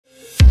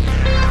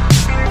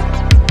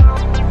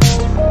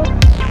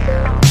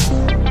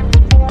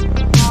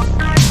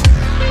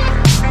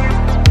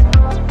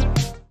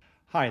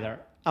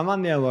I'm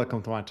Andy and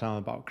welcome to my channel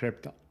about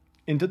crypto.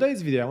 In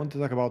today's video I want to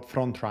talk about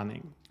front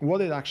running,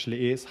 what it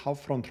actually is, how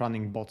front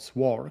running bots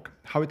work,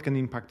 how it can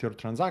impact your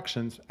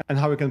transactions, and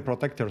how you can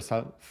protect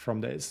yourself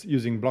from this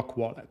using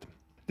BlockWallet.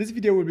 This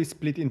video will be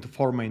split into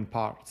four main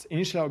parts.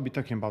 Initially I'll be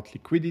talking about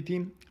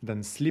liquidity,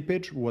 then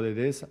slippage, what it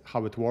is,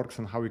 how it works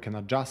and how you can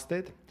adjust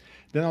it.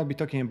 Then I'll be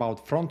talking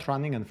about front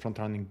running and front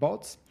running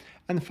bots.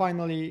 And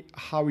finally,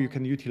 how you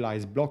can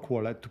utilize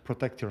BlockWallet to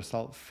protect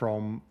yourself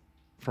from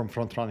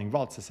front running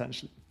bots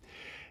essentially.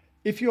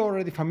 If you're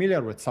already familiar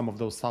with some of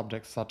those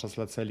subjects, such as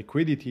let's say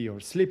liquidity or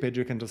slippage,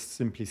 you can just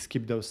simply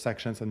skip those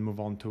sections and move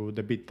on to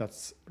the bit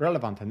that's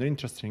relevant and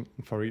interesting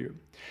for you.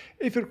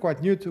 If you're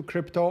quite new to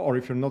crypto, or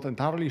if you're not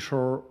entirely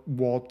sure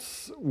what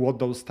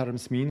those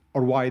terms mean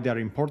or why they're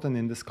important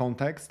in this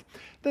context,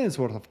 then it's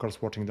worth, of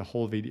course, watching the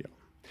whole video.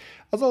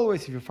 As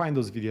always, if you find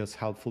those videos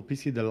helpful,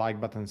 please hit the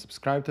like button and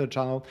subscribe to the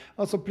channel.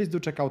 Also, please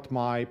do check out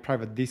my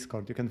private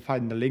Discord. You can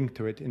find the link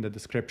to it in the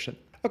description.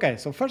 Okay,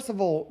 so first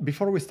of all,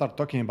 before we start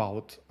talking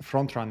about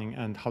front running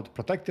and how to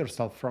protect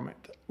yourself from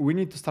it, we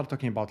need to start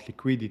talking about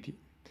liquidity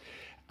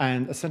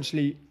and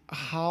essentially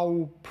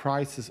how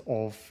prices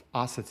of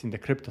assets in the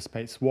crypto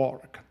space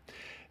work.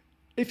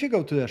 If you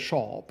go to the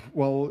shop,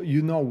 well,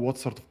 you know what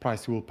sort of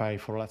price you will pay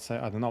for, let's say,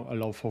 I don't know, a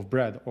loaf of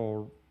bread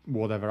or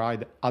whatever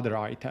other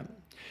item.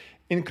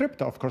 In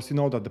crypto, of course, you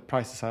know that the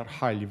prices are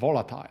highly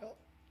volatile.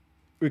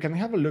 We can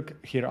have a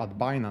look here at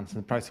Binance and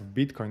the price of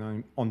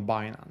Bitcoin on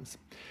Binance.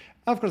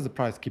 Of course, the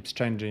price keeps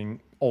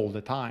changing all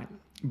the time.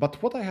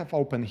 But what I have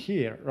open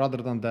here, rather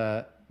than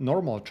the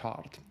normal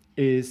chart,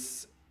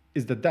 is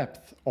the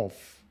depth of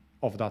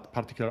that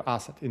particular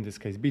asset, in this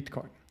case,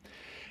 Bitcoin.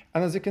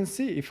 And as you can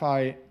see, if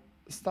I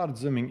start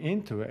zooming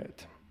into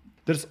it,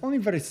 there's only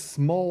very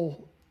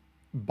small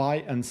buy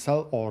and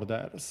sell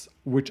orders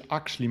which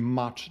actually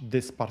match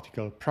this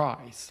particular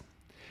price.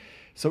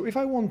 So if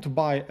I want to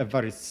buy a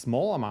very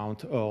small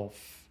amount of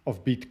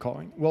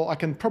Bitcoin, well, I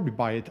can probably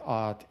buy it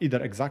at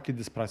either exactly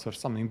this price or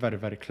something very,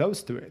 very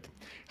close to it.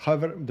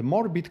 However, the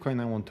more Bitcoin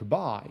I want to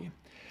buy,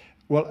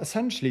 well,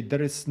 essentially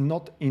there is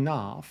not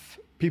enough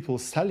people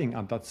selling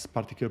at that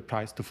particular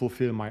price to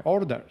fulfill my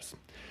orders.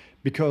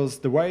 Because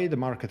the way the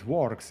market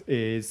works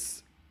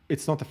is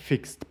it's not a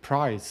fixed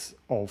price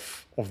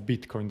of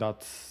Bitcoin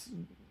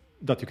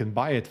that you can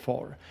buy it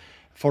for.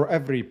 For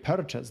every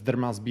purchase, there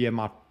must be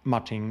a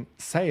matching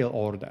sale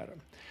order.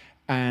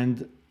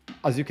 And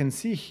as you can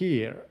see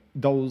here,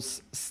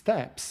 those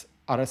steps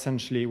are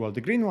essentially, well, the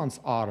green ones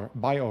are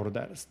buy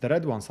orders, the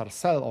red ones are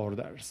sell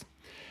orders.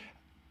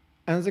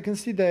 And as you can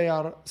see, they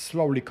are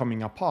slowly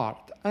coming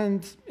apart.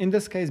 And in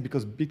this case,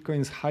 because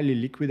Bitcoin is a highly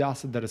liquid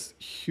asset, there is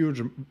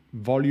huge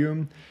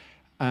volume.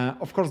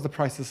 Of course, the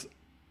prices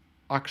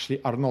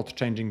actually are not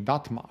changing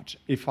that much.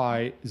 If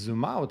I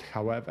zoom out,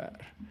 however,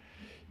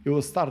 you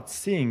will start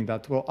seeing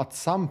that, well, at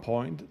some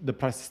point, the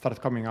prices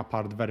start coming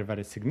apart very,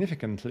 very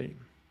significantly.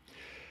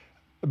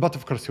 But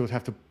of course, you would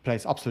have to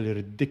place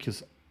absolutely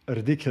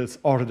ridiculous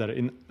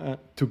order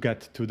to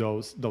get to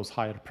those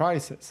higher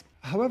prices.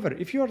 However,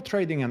 if you are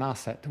trading an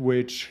asset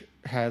which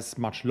has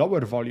much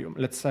lower volume,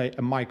 let's say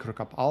a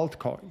microcap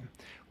altcoin,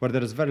 where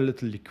there is very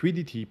little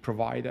liquidity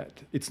provided,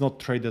 it's not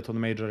traded on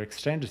major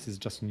exchanges, it's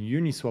just on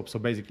Uniswap, so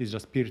basically it's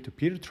just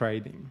peer-to-peer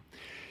trading,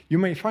 you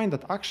may find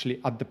that actually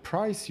at the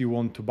price you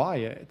want to buy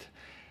it,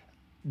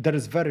 there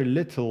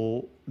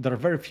are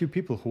very few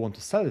people who want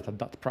to sell it at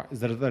that price.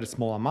 There's a very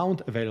small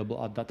amount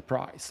available at that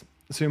price.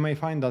 So you may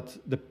find that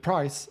the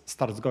price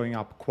starts going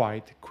up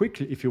quite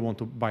quickly if you want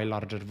to buy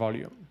larger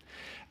volume.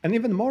 And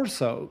even more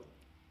so,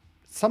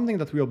 something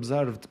that we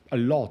observed a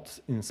lot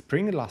in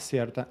spring last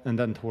year and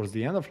then towards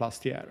the end of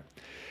last year,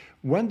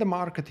 when the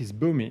market is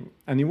booming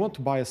and you want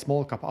to buy a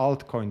small cap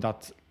altcoin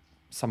that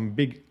some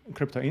big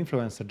crypto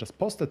influencer just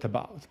posted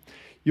about,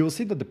 you will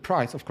see that the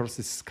price, of course,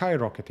 is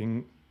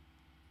skyrocketing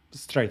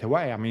straight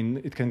away. I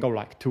mean, it can go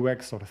like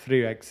 2x or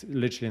 3x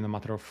literally in a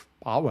matter of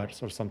hours,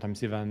 or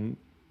sometimes even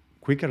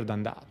quicker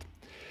than that.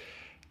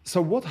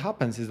 So what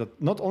happens is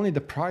that not only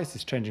the price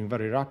is changing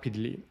very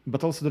rapidly,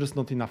 but also there is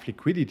not enough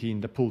liquidity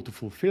in the pool to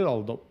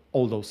fulfill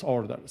all those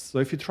orders. So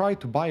if you try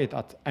to buy it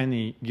at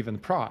any given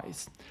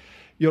price,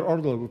 your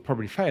order will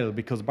probably fail,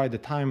 because by the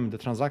time the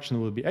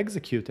transaction will be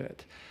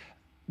executed,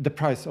 the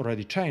price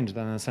already changed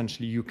and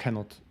essentially you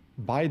cannot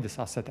buy this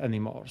asset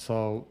anymore.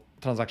 So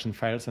transaction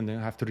fails and then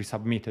you have to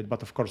resubmit it.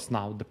 But of course,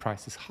 now the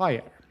price is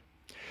higher.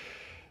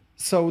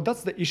 So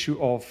that's the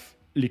issue of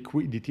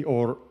liquidity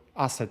or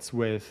assets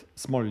with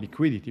small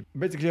liquidity.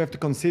 Basically, you have to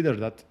consider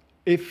that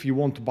if you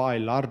want to buy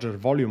larger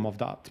volume of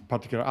that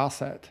particular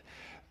asset,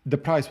 the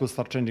price will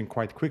start changing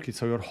quite quickly.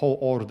 So your whole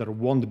order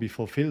won't be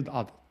fulfilled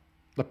at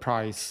the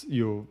price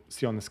you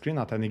see on the screen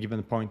at any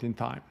given point in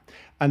time.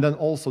 And then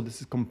also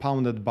this is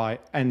compounded by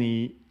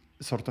any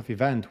sort of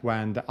event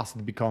when the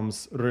asset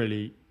becomes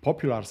really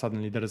popular.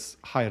 Suddenly there is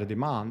higher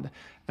demand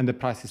and the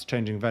price is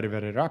changing very,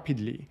 very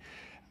rapidly.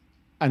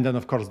 And then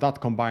of course that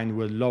combined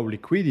with low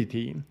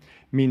liquidity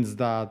means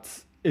that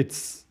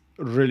it's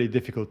really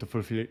difficult to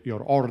fulfill your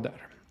order,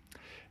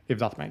 if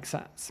that makes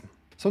sense.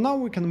 So now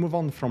we can move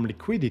on from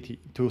liquidity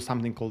to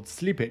something called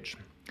slippage.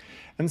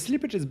 And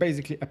slippage is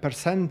basically a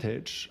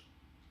percentage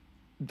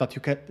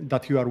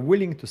that you are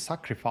willing to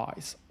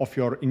sacrifice of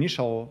your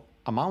initial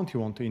amount you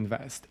want to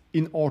invest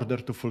in order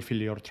to fulfill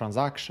your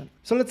transaction.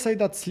 So let's say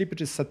that slippage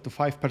is set to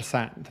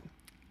 5%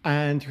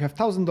 and you have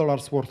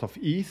 $1,000 worth of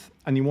ETH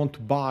and you want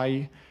to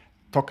buy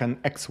token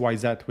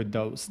XYZ with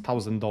those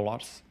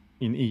 $1,000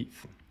 in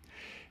ETH.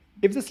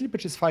 If the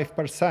slippage is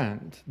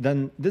 5%,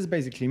 then this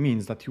basically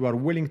means that you are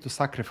willing to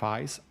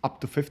sacrifice up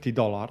to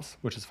 $50,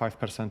 which is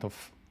 5%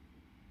 of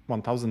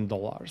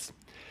 $1,000,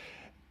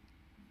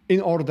 in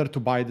order to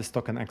buy this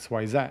token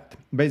XYZ.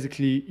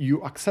 Basically,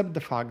 you accept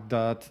the fact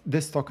that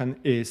this token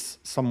is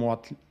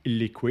somewhat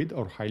illiquid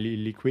or highly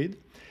illiquid,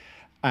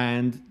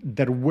 and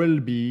there will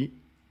be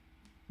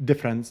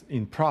difference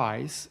in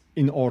price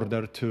in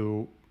order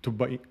to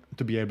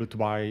be able to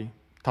buy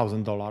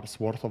 $1,000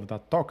 worth of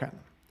that token.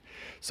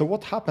 So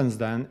what happens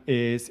then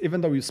is,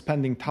 even though you're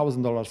spending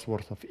 $1,000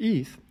 worth of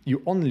ETH,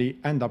 you only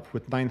end up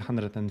with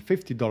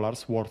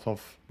 $950 worth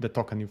of the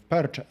token you've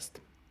purchased.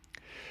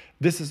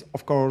 This is,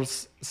 of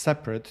course,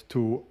 separate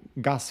to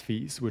gas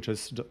fees, which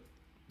is the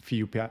fee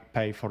you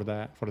pay for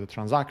the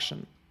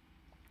transaction.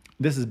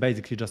 This is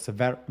basically just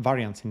a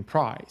variance in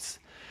price,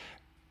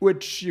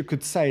 which you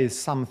could say is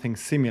something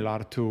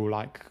similar to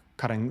like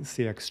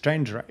currency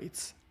exchange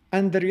rates.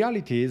 And the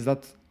reality is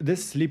that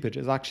this slippage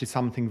is actually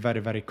something very,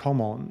 very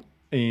common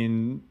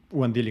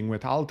when dealing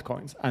with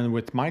altcoins. And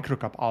with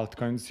microcap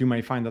altcoins, you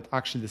may find that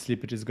actually the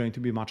slippage is going to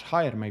be much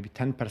higher, maybe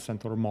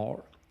 10% or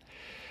more.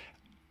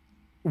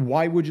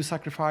 Why would you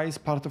sacrifice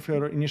part of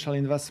your initial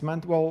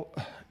investment? Well,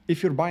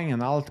 if you're buying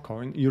an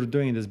altcoin, you're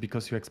doing this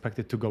because you expect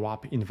it to go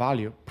up in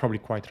value, probably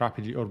quite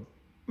rapidly, or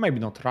maybe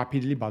not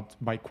rapidly, but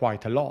by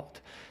quite a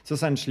lot. So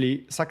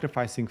essentially,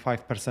 sacrificing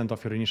 5%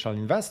 of your initial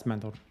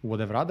investment or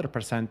whatever other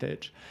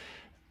percentage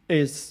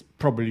is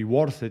probably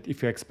worth it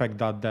if you expect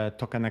that the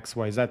token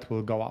XYZ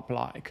will go up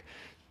like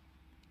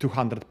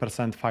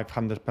 200%,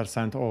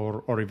 500%,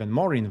 or even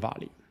more in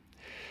value.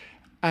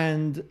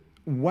 And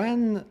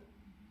when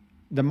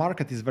the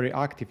market is very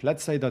active,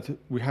 let's say that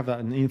we have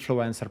an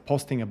influencer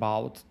posting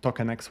about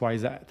token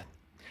XYZ.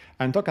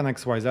 And token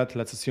XYZ,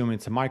 let's assume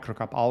it's a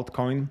microcap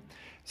altcoin,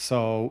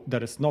 so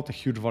there is not a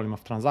huge volume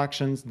of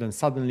transactions. Then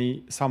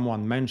suddenly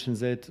someone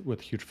mentions it with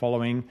huge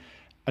following.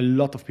 A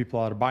lot of people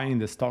are buying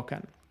this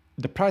token.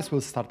 The price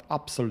will start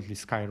absolutely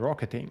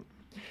skyrocketing.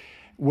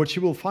 What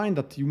you will find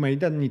that you may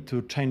then need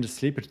to change the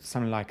slippage to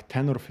something like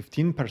 10 or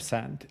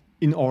 15%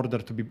 in order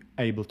to be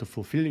able to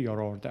fulfill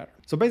your order.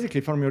 So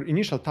basically from your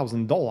initial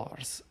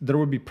 $1,000, there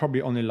will be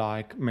probably only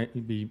like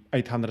maybe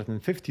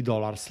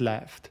 $850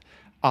 left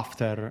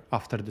after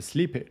the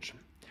slippage.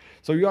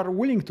 So you are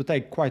willing to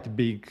take quite a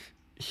big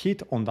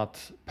hit on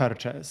that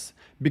purchase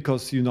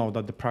because you know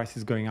that the price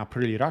is going up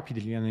really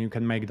rapidly and you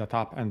can make that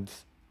up and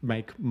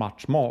make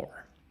much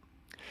more.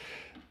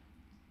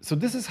 So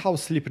this is how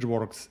slippage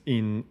works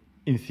in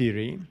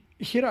theory.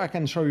 Here I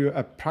can show you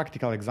a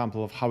practical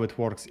example of how it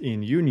works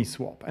in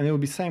Uniswap, and it will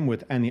be same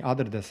with any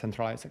other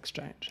decentralized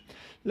exchange.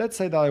 Let's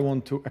say that I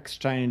want to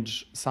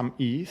exchange some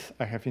ETH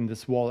I have in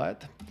this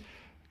wallet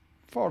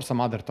for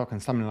some other token,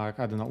 something like,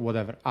 I don't know,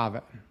 whatever,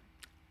 Aave.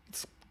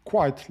 It's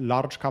quite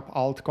large cap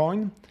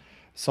altcoin,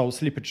 so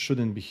slippage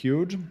shouldn't be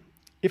huge.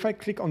 If I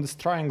click on this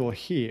triangle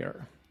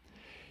here,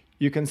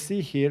 you can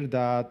see here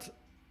that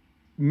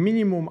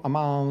minimum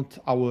amount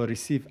I will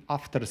receive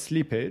after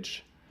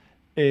slippage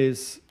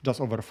is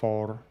just over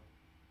 4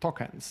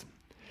 tokens.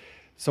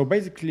 So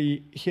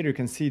basically here you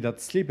can see that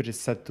slippage is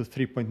set to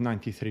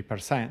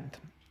 3.93%.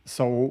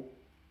 So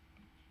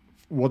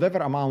whatever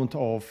amount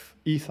of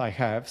ETH I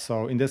have,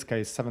 so in this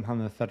case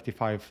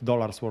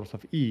 $735 worth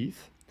of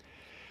ETH,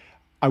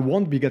 I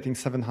won't be getting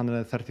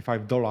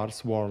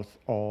 $735 worth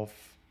of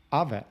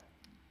Aave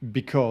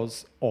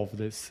because of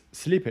this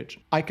slippage.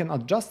 I can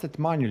adjust it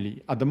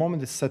manually. At the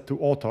moment it's set to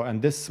auto,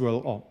 and this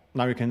will,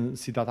 now you can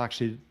see that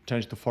actually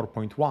changed to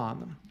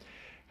 4.1.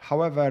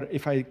 However,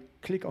 if I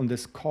click on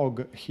this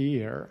cog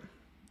here,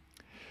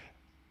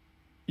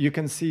 you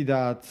can see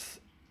that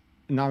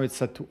now it's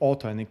set to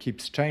auto and it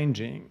keeps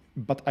changing,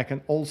 but I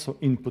can also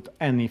input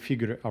any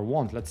figure I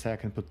want. Let's say I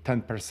can put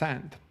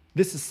 10%.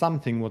 This is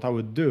something what I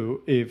would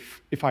do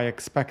if I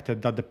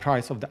expected that the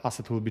price of the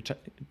asset will be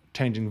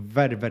changing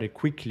very, very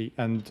quickly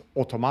and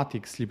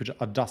automatic slippage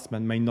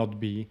adjustment may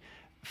not be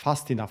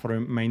fast enough or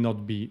may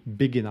not be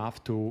big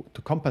enough to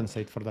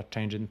compensate for that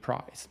change in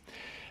price.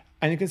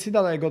 And you can see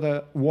that I got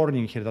a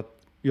warning here that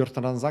your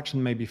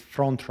transaction may be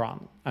front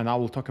run, and I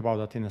will talk about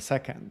that in a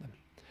second.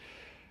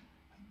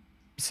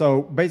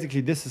 So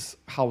basically this is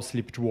how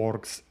slippage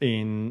works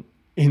in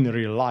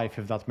real life,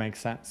 if that makes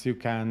sense.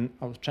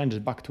 I'll change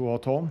it back to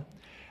auto,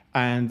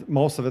 and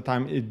most of the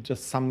time it's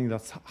just something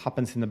that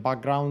happens in the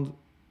background.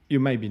 You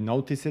maybe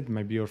notice it,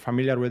 maybe you're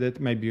familiar with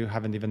it, maybe you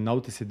haven't even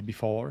noticed it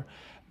before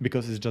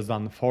because it's just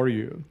done for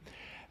you.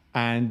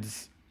 And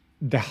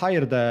the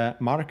higher the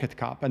market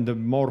cap and the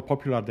more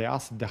popular the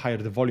asset, the higher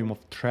the volume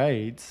of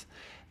trades,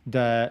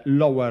 the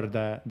lower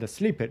the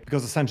slippage,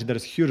 because essentially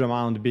there's a huge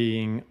amount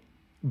being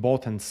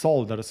bought and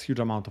sold, there's a huge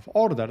amount of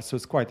orders, so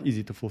it's quite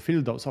easy to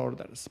fulfill those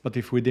orders. But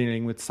if we're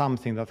dealing with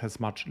something that has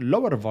much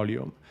lower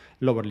volume,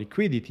 lower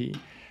liquidity,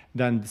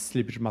 then the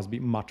slippage must be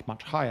much,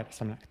 much higher,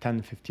 something like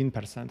 10,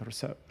 15% or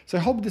so. So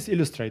I hope this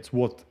illustrates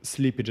what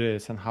slippage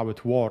is and how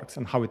it works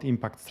and how it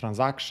impacts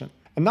transaction.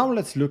 And now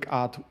let's look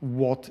at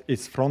what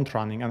is front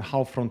running and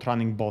how front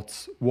running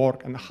bots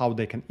work and how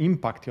they can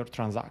impact your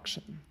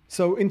transaction.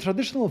 So in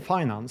traditional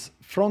finance,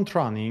 front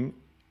running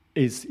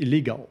is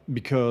illegal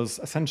because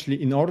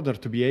essentially in order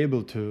to be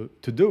able to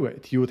do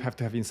it, you would have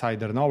to have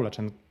insider knowledge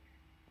and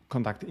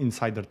conduct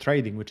insider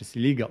trading, which is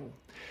illegal.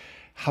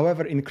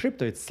 However, in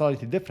crypto, it's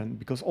slightly different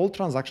because all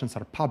transactions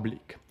are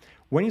public.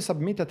 When you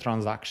submit a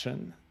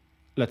transaction,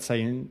 let's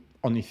say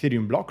on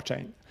Ethereum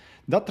blockchain,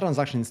 that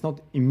transaction is not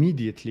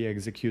immediately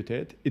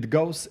executed. It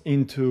goes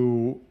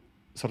into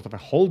sort of a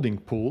holding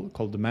pool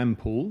called the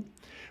mempool,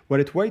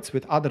 where it waits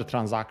with other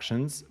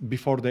transactions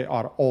before they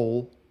are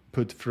all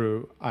put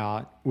through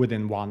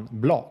within one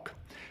block.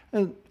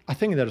 And I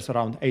think there's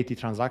around 80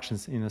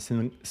 transactions in a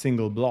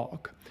single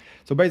block.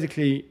 So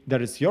basically,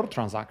 there is your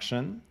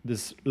transaction.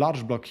 This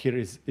large block here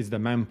is the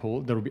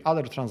mempool. There will be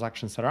other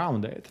transactions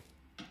around it.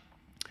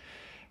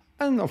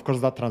 And of course,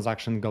 that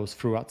transaction goes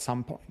through at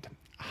some point.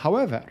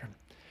 However,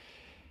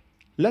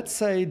 let's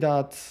say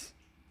that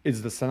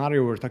it's the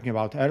scenario we were talking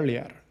about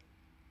earlier.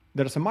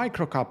 There's a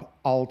microcap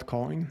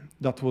altcoin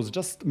that was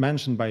just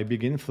mentioned by a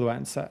big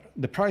influencer.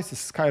 The price is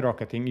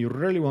skyrocketing. You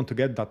really want to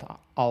get that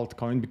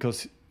altcoin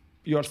because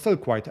you are still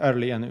quite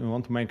early and you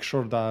want to make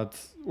sure that,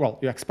 well,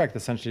 you expect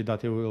essentially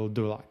that it will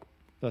do like,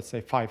 let's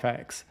say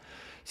 5x.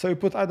 So you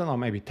put, I don't know,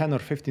 maybe 10 or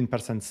 15%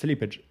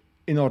 slippage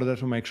in order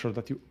to make sure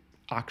that you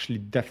actually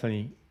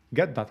definitely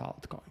get that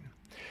altcoin.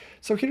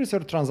 So here is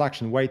your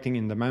transaction waiting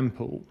in the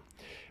mempool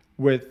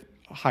with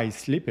high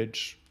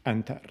slippage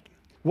entered.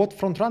 What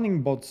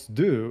front-running bots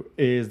do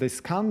is they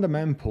scan the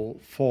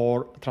mempool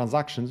for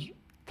transactions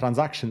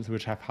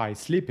which have high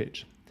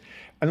slippage.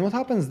 And what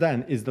happens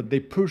then is that they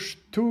push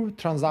two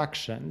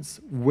transactions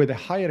with a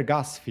higher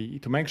gas fee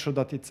to make sure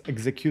that it's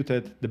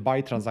executed, the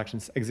buy transaction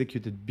is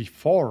executed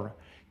before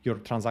your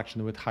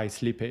transaction with high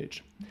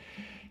slippage.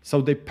 So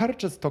they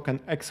purchase token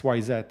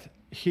XYZ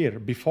here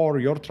before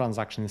your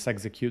transaction is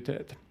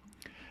executed,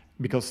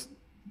 because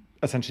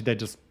essentially they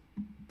just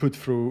put it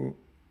through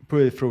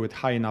with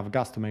high enough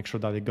gas to make sure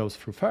that it goes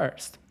through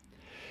first.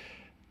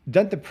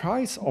 Then the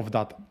price of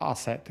that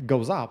asset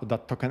goes up,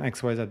 that token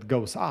XYZ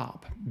goes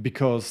up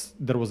because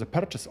there was a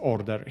purchase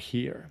order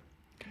here.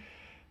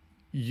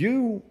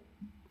 You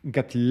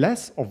get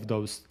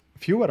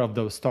fewer of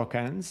those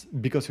tokens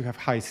because you have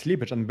high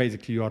slippage and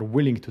basically you are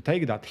willing to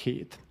take that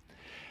hit.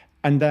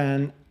 And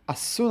then as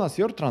soon as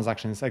your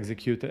transaction is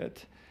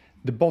executed,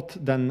 the bot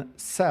then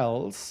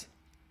sells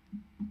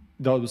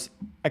those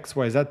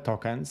XYZ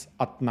tokens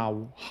at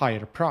now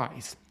higher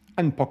price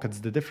and pockets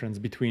the difference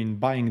between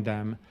buying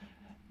them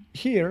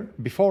here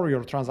before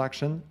your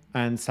transaction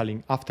and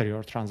selling after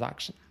your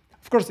transaction.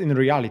 Of course, in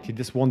reality,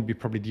 this won't be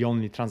probably the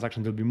only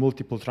transaction. There'll be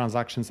multiple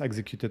transactions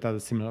executed at a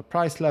similar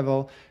price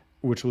level,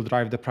 which will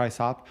drive the price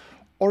up.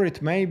 Or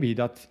it may be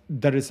that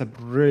there is a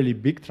really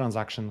big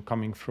transaction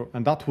coming through,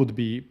 and that would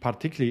be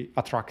particularly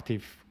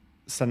attractive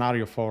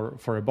scenario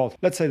for a bot.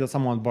 Let's say that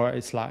someone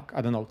buys like,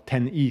 I don't know,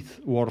 10 ETH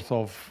worth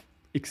of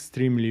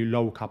extremely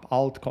low cap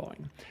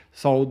altcoin.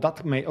 So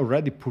that may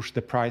already push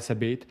the price a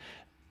bit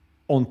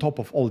on top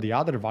of all the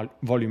other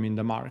volume in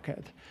the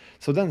market.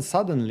 So then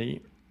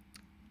suddenly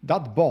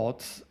that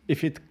bot,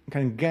 if it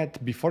can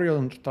get before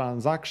your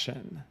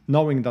transaction,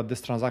 knowing that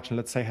this transaction,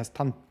 let's say, has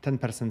 10%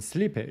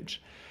 slippage,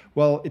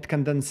 well, it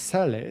can then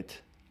sell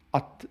it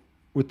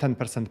with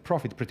 10%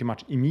 profit pretty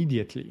much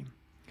immediately.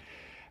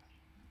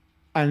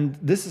 And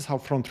this is how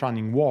front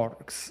running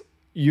works.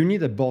 You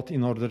need a bot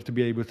in order to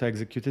be able to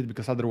execute it,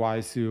 because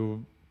otherwise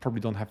you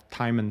probably don't have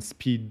time and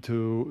speed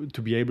to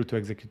be able to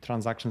execute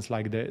transactions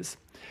like this.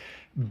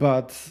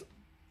 But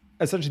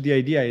essentially the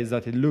idea is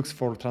that it looks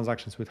for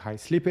transactions with high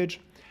slippage,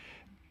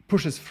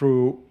 pushes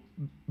through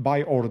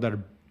buy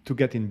order to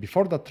get in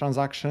before that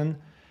transaction,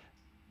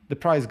 the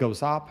price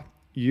goes up,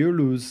 you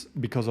lose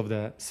because of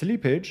the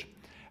slippage,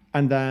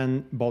 and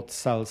then bot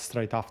sells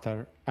straight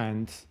after,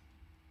 and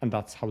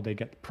that's how they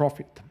get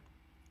profit.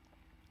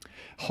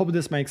 Hope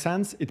this makes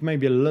sense. It may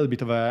be a little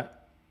bit of a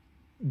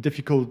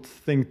difficult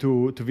thing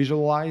to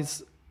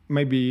visualize.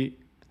 Maybe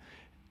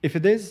if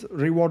it is,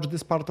 rewatch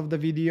this part of the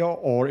video,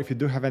 or if you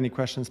do have any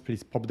questions,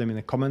 please pop them in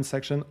the comment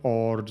section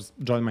or just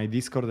join my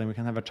Discord and we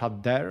can have a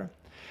chat there.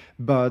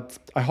 But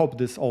I hope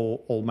this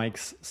all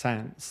makes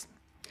sense.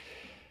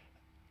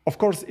 Of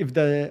course, if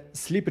the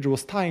slippage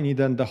was tiny,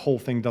 then the whole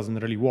thing doesn't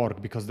really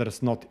work because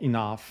there's not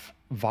enough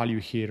value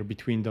here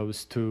between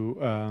those two,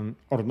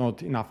 or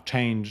not enough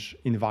change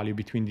in value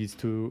between these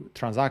two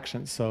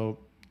transactions. So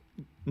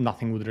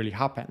nothing would really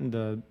happen.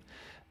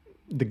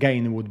 The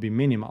gain would be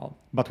minimal.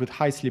 But with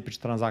high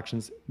slippage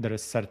transactions, there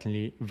is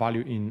certainly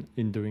value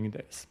in doing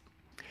this.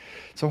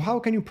 So how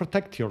can you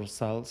protect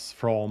yourselves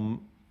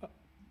from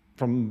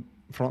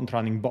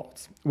front-running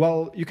bots?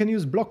 Well, you can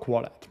use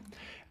BlockWallet.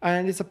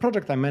 And it's a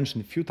project I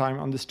mentioned a few times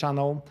on this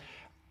channel.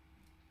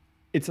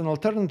 It's an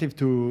alternative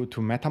to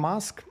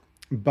MetaMask,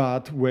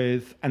 but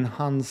with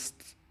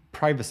enhanced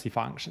privacy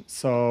functions.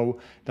 So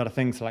there are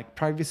things like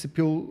privacy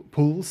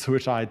pools,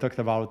 which I talked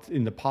about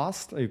in the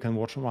past. You can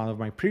watch one of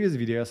my previous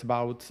videos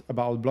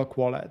about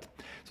BlockWallet.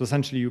 So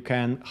essentially you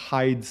can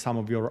hide some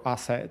of your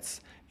assets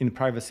in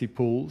privacy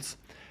pools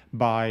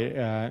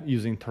by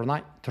using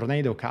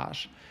Tornado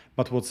Cash.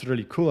 But what's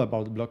really cool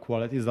about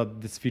BlockWallet is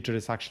that this feature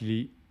is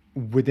actually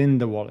within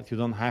the wallet. You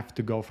don't have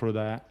to go through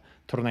the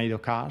Tornado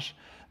Cash.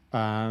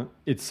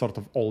 It's sort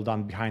of all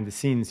done behind the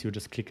scenes. You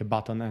just click a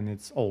button and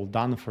it's all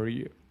done for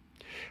you.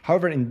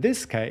 However, in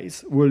this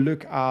case, we'll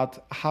look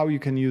at how you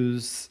can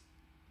use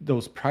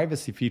those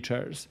privacy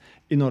features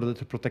in order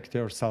to protect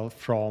yourself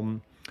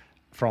from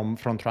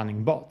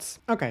front-running bots.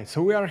 Okay,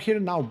 so we are here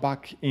now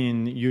back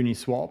in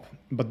Uniswap,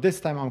 but this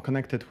time I'm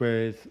connected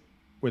with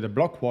a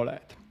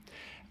BlockWallet.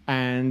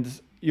 And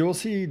you'll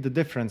see the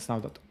difference now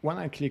that when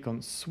I click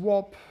on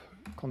swap,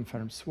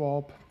 confirm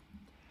swap,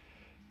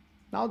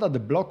 now that the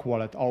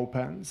BlockWallet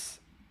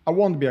opens, I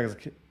won't be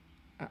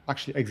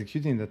actually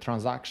executing the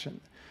transaction.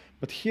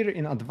 But here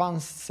in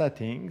advanced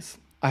settings,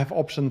 I have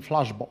option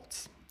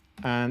flashbots,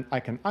 and I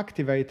can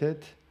activate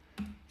it,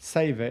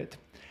 save it,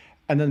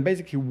 and then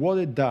basically what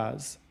it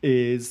does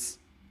is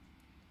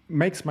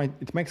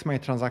it makes my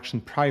transaction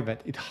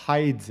private. It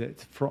hides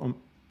it from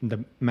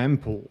the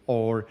mempool,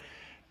 or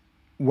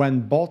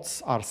when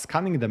bots are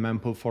scanning the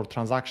mempool for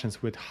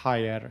transactions with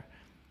higher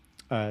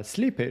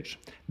slippage,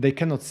 they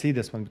cannot see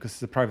this one because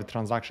it's a private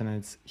transaction and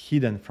it's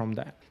hidden from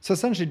them. So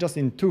essentially just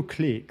in 2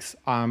 clicks,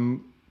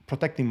 I'm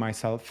protecting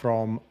myself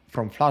from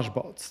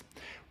flashbots,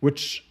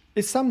 which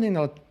is something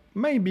that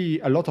maybe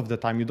a lot of the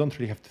time you don't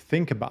really have to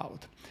think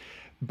about.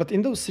 But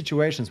in those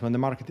situations when the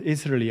market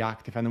is really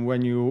active and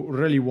when you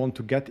really want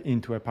to get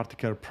into a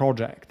particular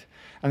project,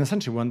 and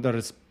essentially when there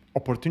is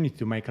opportunity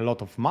to make a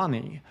lot of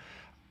money,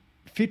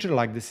 a feature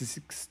like this is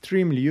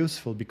extremely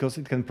useful because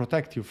it can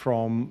protect you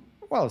from,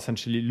 well,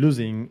 essentially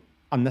losing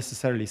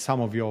unnecessarily some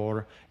of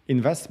your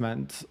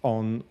investment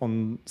on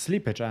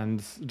slippage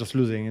and just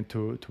losing it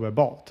to a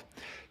bot.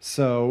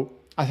 So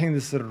I think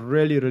this is a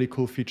really, really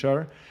cool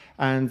feature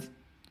and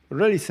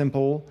really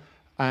simple.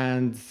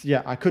 And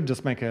yeah, I could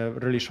just make a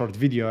really short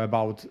video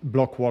about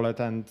BlockWallet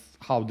and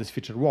how this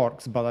feature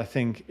works, but I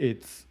think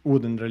it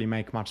wouldn't really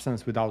make much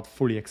sense without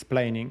fully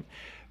explaining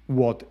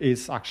what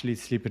is actually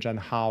slippage and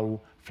how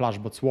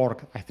flashbots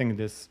work. I think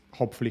this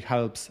hopefully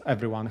helps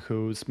everyone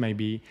who's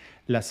maybe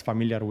less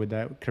familiar with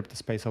the crypto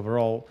space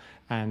overall,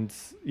 and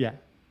yeah,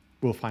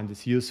 will find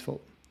this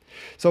useful.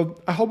 So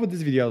I hope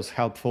this video is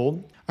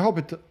helpful. I hope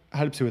it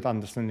helps you with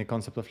understanding the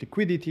concept of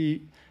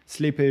liquidity,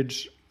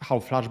 slippage, how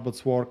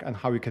flashbots work, and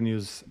how you can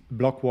use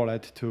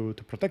BlockWallet to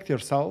protect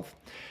yourself.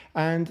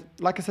 And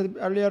like I said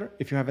earlier,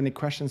 if you have any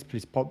questions,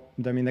 please pop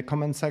them in the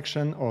comment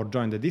section or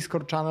join the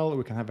Discord channel.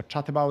 We can have a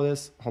chat about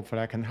this.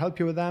 Hopefully I can help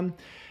you with them.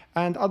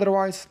 And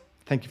otherwise,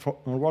 thank you for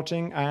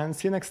watching and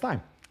see you next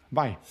time.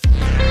 Bye.